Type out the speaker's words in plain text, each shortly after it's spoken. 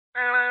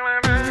But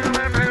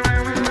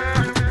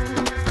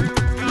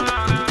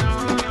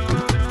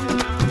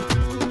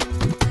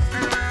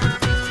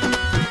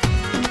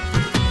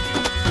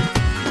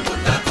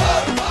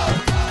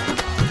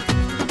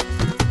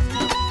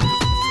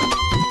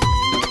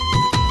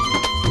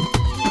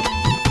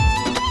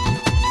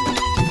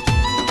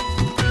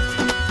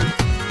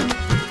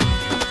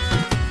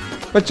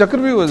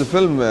Chakravyuh was a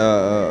film,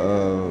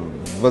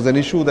 was an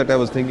issue that I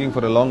was thinking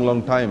for a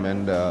long time,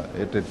 and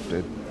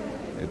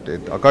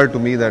it occurred to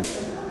me that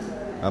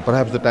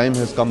perhaps the time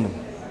has come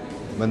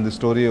when the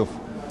story of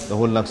the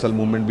whole Naxal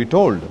movement be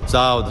told.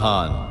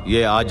 सावधान,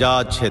 ये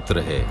आजाद क्षेत्र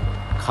है।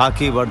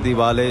 खाकी वर्दी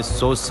वाले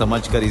सोच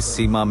समझकर इस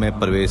सीमा में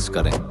प्रवेश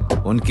करें।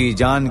 उनकी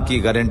जान की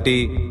गारंटी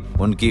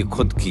उनकी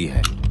खुद की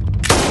है।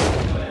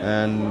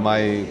 And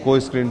my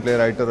co-screenplay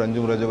writer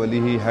Anjum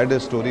Rajabali, he had a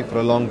story for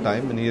a long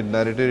time and he had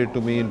narrated it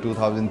to me in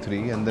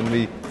 2003, and then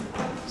we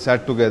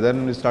sat together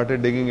and we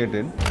started digging it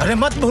in. अरे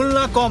मत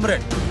भूलना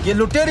comrade, ये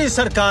लुटेरी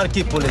सरकार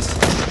की police.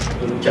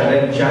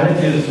 Challenge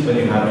is when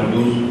you have to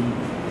do,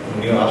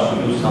 when you're asked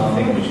to do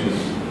something which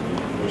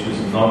is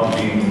not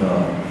been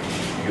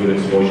your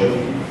exposure.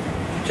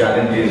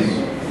 Challenge is,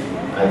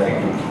 I think,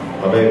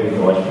 away we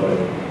watch for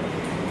it,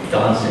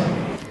 dancing.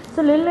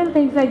 So little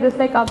things like this,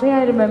 like Abhay,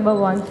 I remember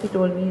once he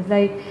told me, he's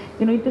like,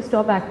 you need to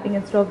stop acting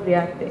and stop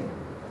reacting.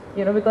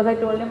 You know, because I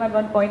told him at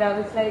one point, I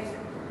was like,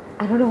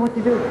 I don't know what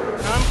to do.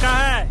 नाम क्या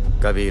है?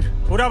 कबीर।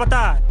 पूरा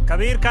बता,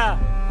 कबीर का।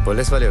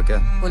 Police वाले हो क्या?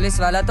 Police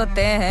वाला तो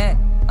तय है,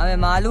 हमें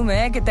मालूम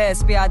है कि तय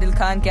एसपी आदिल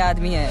खान के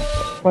आदमी है।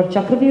 For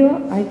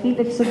Chakravyuh, I feel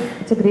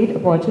it's a great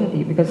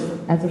opportunity because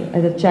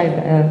as a child,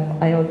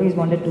 I always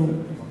wanted to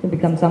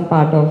become some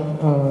part of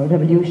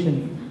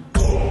revolution.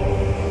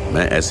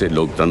 मैं ऐसे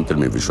लोकतंत्र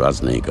में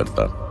विश्वास नहीं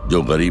करता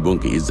जो गरीबों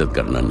की इज्जत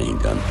करना नहीं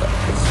जानता।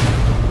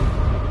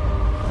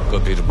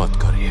 कबीर मत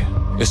करिए,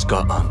 इसका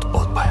अंत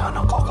बहुत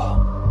भयानक होगा।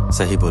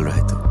 सही बोल रहा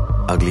है तू।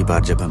 अगली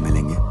बार जब हम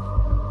मिलेंगे,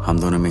 हम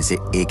दोनों में से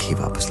एक ही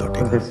वापस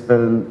लौटेगा। This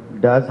film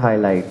does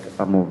highlight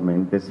a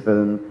movement. This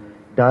film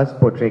does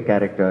portray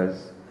characters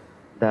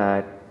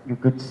that you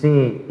could say,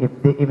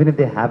 even if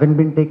they haven't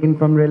been taken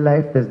from real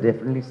life, there's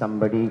definitely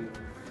somebody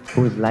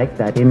who's like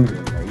that in real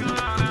life.